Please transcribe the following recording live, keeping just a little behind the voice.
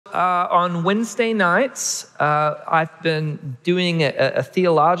on Wednesday nights, I've been doing a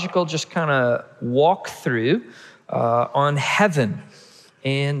theological just kind of walkthrough on heaven.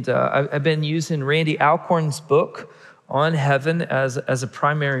 And I've been using Randy Alcorn's book on heaven as a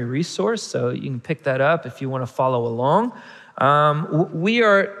primary resource. So you can pick that up if you want to follow along.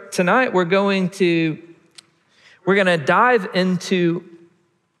 Tonight we're going to dive into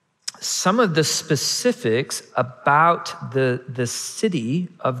some of the specifics about the city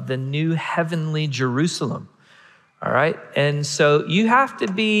of the new heavenly Jerusalem. All right. And so you have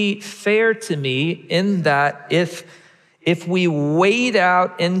to be fair to me in that if we wade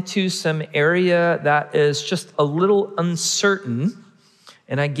out into some area that is just a little uncertain,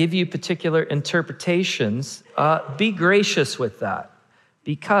 and I give you particular interpretations, be gracious with that,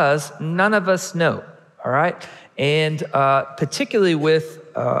 because none of us know, all right? And particularly with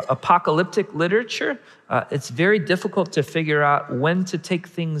apocalyptic literature, it's very difficult to figure out when to take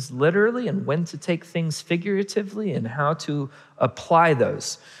things literally and when to take things figuratively and how to apply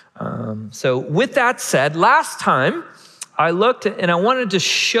those. So with that said, last time, I looked and I wanted to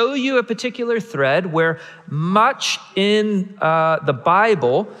show you a particular thread where much in the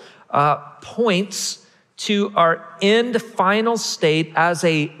Bible points to our end final state as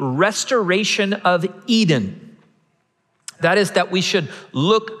a restoration of Eden. That is, that we should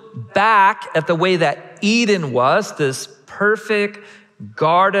look back at the way that Eden was, this perfect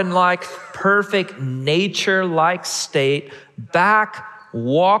garden-like, perfect nature-like state, back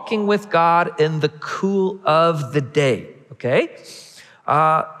walking with God in the cool of the day. Okay?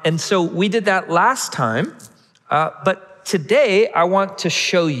 And so we did that last time, but today I want to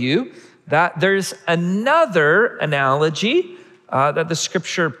show you that there's another analogy that the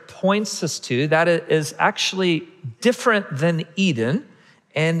scripture points us to that is actually different than Eden,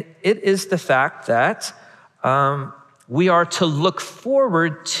 and it is the fact that we are to look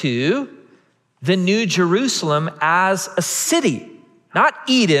forward to the New Jerusalem as a city, not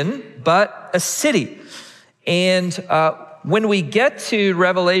Eden, but a city. And when we get to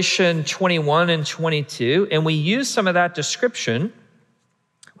Revelation 21 and 22, and we use some of that description,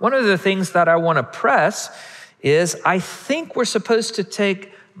 one of the things that I want to press is I think we're supposed to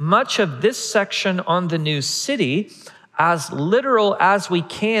take much of this section on the new city as literal as we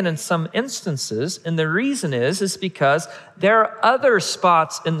can in some instances. And the reason is because there are other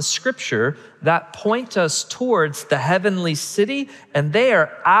spots in the scripture that point us towards the heavenly city, and they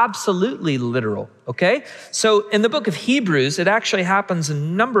are absolutely literal, okay? So in the book of Hebrews, it actually happens a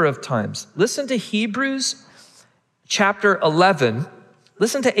number of times. Listen to Hebrews chapter 11.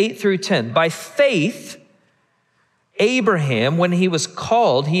 Listen to 8 through 10. By faith, Abraham, when he was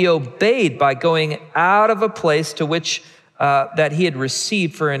called, he obeyed by going out of a place to which that he had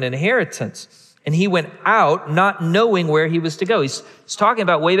received for an inheritance. And he went out not knowing where he was to go. He's talking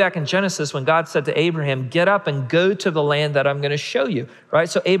about way back in Genesis when God said to Abraham, get up and go to the land that I'm going to show you, right?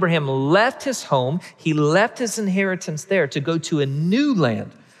 So Abraham left his home. He left his inheritance there to go to a new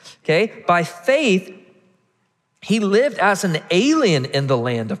land, okay? By faith, he lived as an alien in the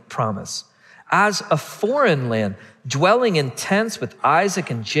land of promise, as a foreign land, dwelling in tents with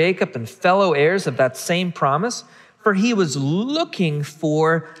Isaac and Jacob and fellow heirs of that same promise. For he was looking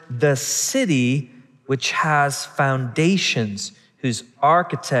for the city which has foundations, whose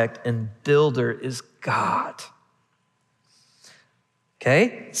architect and builder is God.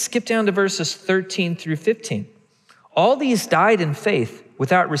 Okay, skip down to verses 13 through 15. All these died in faith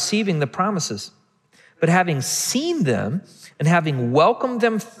without receiving the promises, but having seen them and having welcomed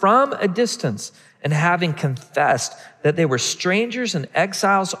them from a distance and having confessed that they were strangers and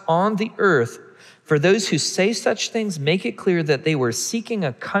exiles on the earth. For those who say such things make it clear that they were seeking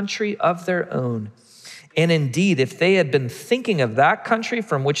a country of their own. And indeed, if they had been thinking of that country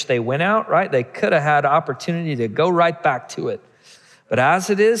from which they went out, right, they could have had opportunity to go right back to it. But as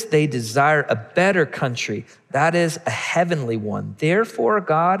it is, they desire a better country, that is a heavenly one. Therefore,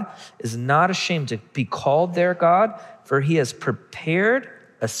 God is not ashamed to be called their God, for he has prepared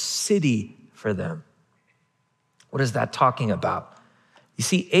a city for them. What is that talking about? You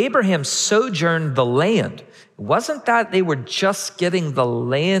see, Abraham sojourned the land. It wasn't that they were just getting the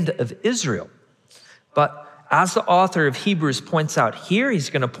land of Israel. But as the author of Hebrews points out here, he's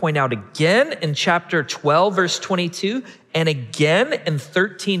going to point out again in chapter 12, verse 22, and again in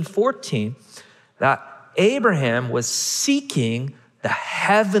 13, 14, that Abraham was seeking the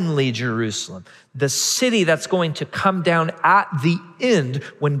heavenly Jerusalem, the city that's going to come down at the end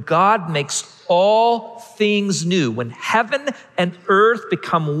when God makes all things new, when heaven and earth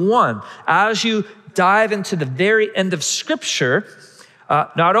become one. As you dive into the very end of Scripture,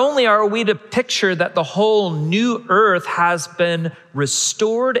 Not only are we to picture that the whole new earth has been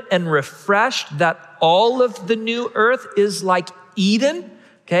restored and refreshed, that all of the new earth is like Eden,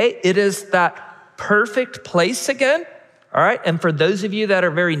 okay? It is that perfect place again, all right? And for those of you that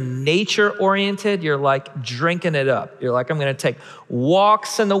are very nature-oriented, you're like drinking it up. You're like, I'm gonna take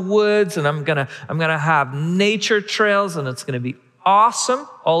walks in the woods, and I'm gonna have nature trails, and it's gonna be awesome,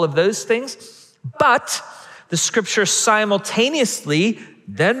 all of those things. But the scripture simultaneously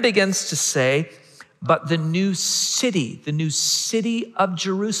then begins to say, but the new city of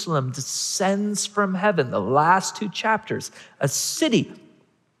Jerusalem descends from heaven, the last two chapters, a city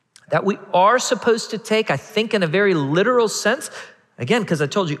that we are supposed to take, I think, in a very literal sense. Again, because I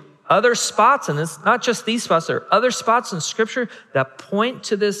told you other spots, and it's not just these spots, there are other spots in scripture that point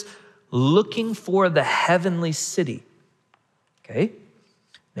to this looking for the heavenly city, okay?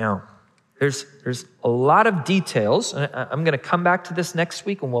 Now, there's a lot of details, and I'm going to come back to this next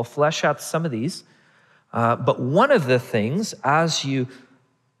week, and we'll flesh out some of these. But one of the things, as you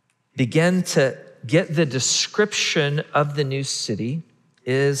begin to get the description of the new city,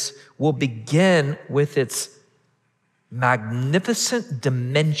 is we'll begin with its magnificent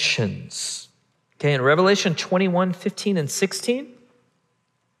dimensions. Okay, in Revelation 21, 15, and 16,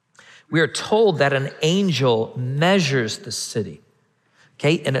 we are told that an angel measures the city.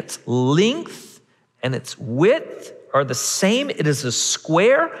 Okay, and its length and its width are the same. It is a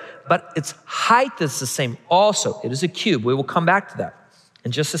square, but its height is the same also. It is a cube. We will come back to that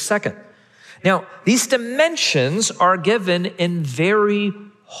in just a second. Now, these dimensions are given in very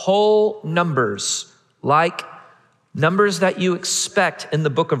whole numbers, like numbers that you expect in the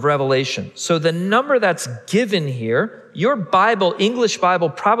book of Revelation. So the number that's given here, your Bible, English Bible,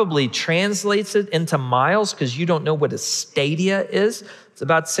 probably translates it into miles because you don't know what a stadia is. It's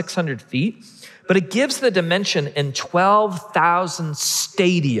about 600 feet. But it gives the dimension in 12,000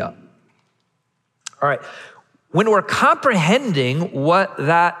 stadia. All right. When we're comprehending what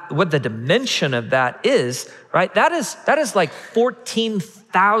the dimension of that is, right? That is like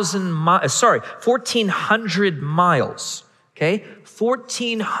 1,400 miles. Okay,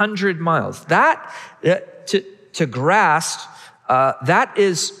 1,400 miles. That to grasp, that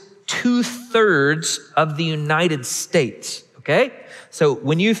is 2/3 of the United States. Okay, so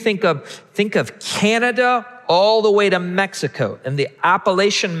when you think of Canada all the way to Mexico and the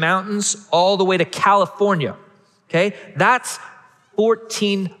Appalachian Mountains all the way to California. Okay, that's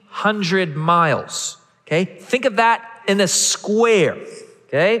 1,400 miles. Okay, think of that in a square.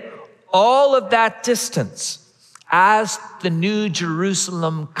 Okay, all of that distance as the New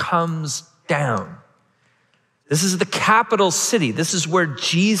Jerusalem comes down. This is the capital city. This is where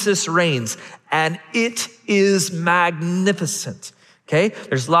Jesus reigns, and it is magnificent. Okay,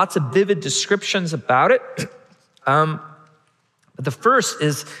 there's lots of vivid descriptions about it. But the first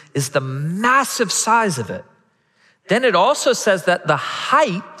is the massive size of it. Then it also says that the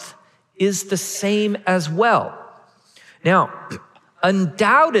height is the same as well. Now,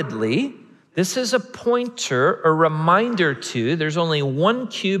 undoubtedly, this is a pointer, a reminder to, there's only one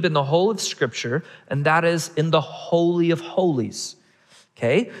cube in the whole of Scripture, and that is in the Holy of Holies.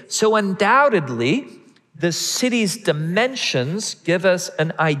 Okay? So undoubtedly, the city's dimensions give us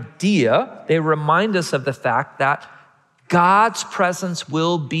an idea. They remind us of the fact that God's presence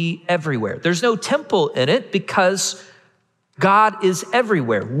will be everywhere. There's no temple in it because God is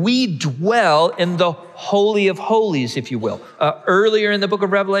everywhere. We dwell in the Holy of Holies, if you will. Earlier in the book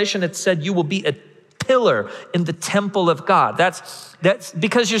of Revelation, it said you will be a pillar in the temple of God. That's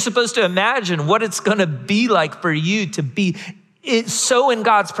because you're supposed to imagine what it's going to be like for you to be so in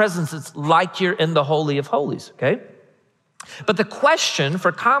God's presence. It's like you're in the Holy of Holies, okay? But the question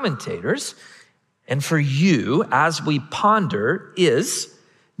for commentators and for you as we ponder is,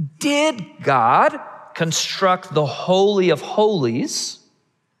 did God construct the Holy of Holies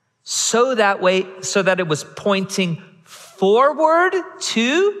so that it was pointing forward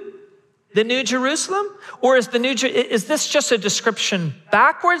to the New Jerusalem? Or is this just a description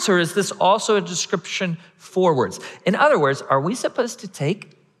backwards, or is this also a description forwards? In other words, are we supposed to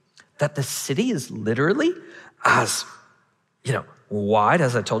take that the city is literally as, wide,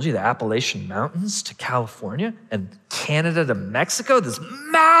 as I told you, the Appalachian Mountains to California and Canada to Mexico, this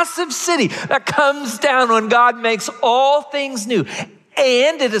massive city that comes down when God makes all things new,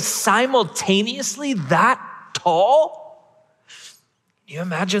 and it is simultaneously that tall? Can you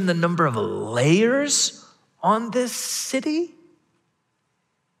imagine the number of layers on this city?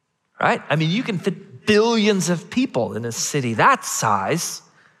 Right? I mean, you can fit billions of people in a city that size.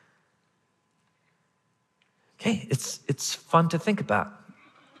 Okay, it's fun to think about.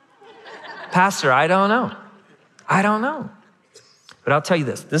 Pastor, I don't know. But I'll tell you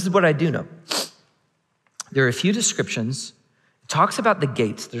this. This is what I do know. There are a few descriptions. It talks about the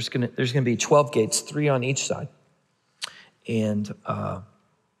gates. There's gonna be 12 gates, 3 on each side. And it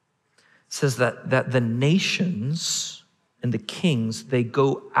says that the nations and the kings, they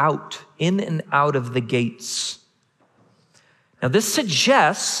go out, in and out of the gates. Now this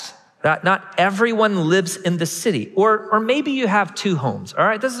suggests that not everyone lives in the city, or maybe you have 2 homes, all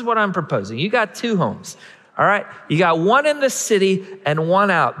right? This is what I'm proposing. You got 2 homes, all right? You got one in the city and one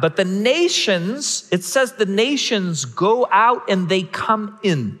out. But the nations, it says the nations go out and they come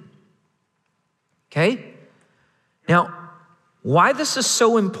in, okay? Now, why this is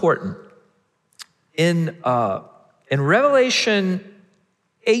so important, in Revelation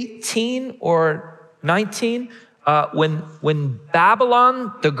 18 or 19, when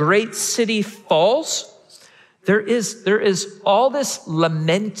Babylon, the great city, falls, there is all this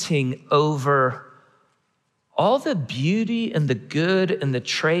lamenting over all the beauty and the good and the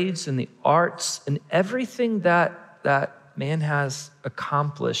trades and the arts and everything that man has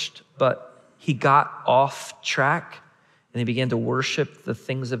accomplished, but he got off track and he began to worship the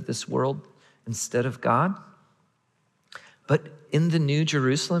things of this world instead of God. But in the new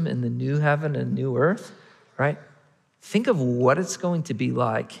Jerusalem, in the new heaven and new earth, right? Think of what it's going to be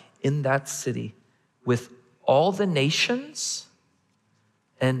like in that city with all the nations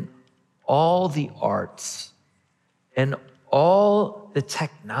and all the arts and all the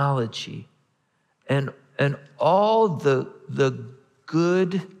technology and all the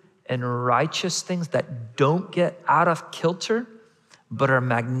good and righteous things that don't get out of kilter, but are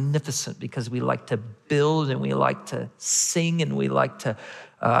magnificent because we like to build and we like to sing and we like to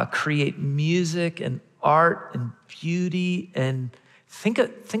create music and art and beauty. And think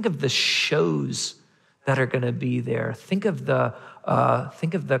of the shows that are going to be there. Think of the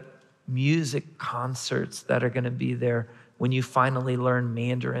music concerts that are going to be there when you finally learn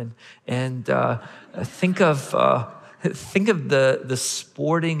Mandarin. And think of the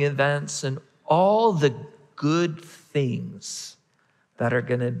sporting events and all the good things that are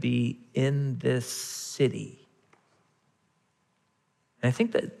going to be in this city. And I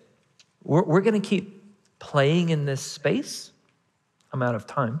think that we're going to keep playing in this space. I'm out of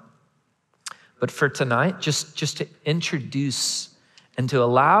time. But for tonight, just to introduce and to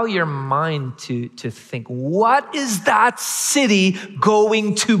allow your mind to think, what is that city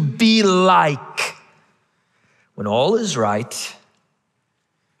going to be like when all is right,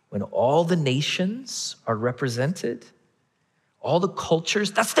 when all the nations are represented, all the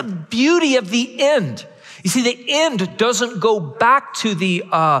cultures? That's the beauty of the end. You see, the end doesn't go back to the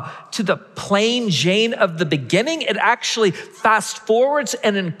plain Jane of the beginning. It actually fast forwards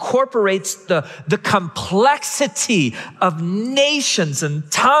and incorporates the complexity of nations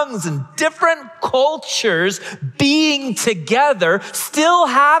and tongues and different cultures being together, still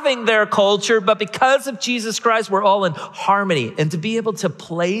having their culture, but because of Jesus Christ, we're all in harmony. And to be able to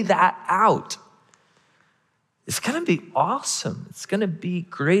play that out, it's going to be awesome. It's going to be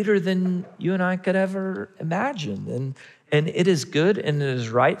greater than you and I could ever imagine. And it is good and it is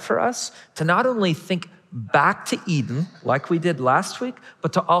right for us to not only think back to Eden like we did last week,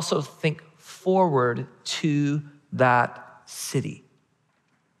 but to also think forward to that city.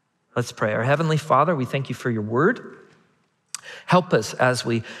 Let's pray. Our Heavenly Father, we thank you for your word. Help us as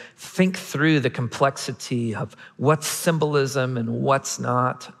we think through the complexity of what's symbolism and what's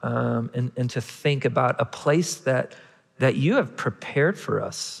not, and to think about a place that you have prepared for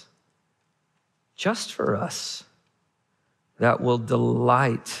us, just for us, that will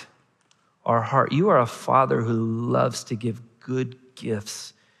delight our heart. You are a Father who loves to give good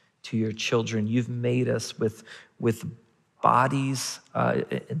gifts to your children. You've made us with bodies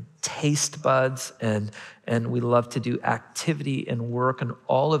and taste buds, and we love to do activity and work and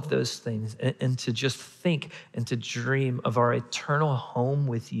all of those things, and to just think and to dream of our eternal home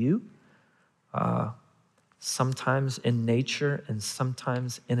with you, sometimes in nature and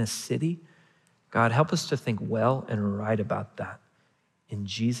sometimes in a city. God, help us to think well and right about that. In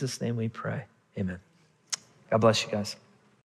Jesus' name we pray, amen. God bless you guys.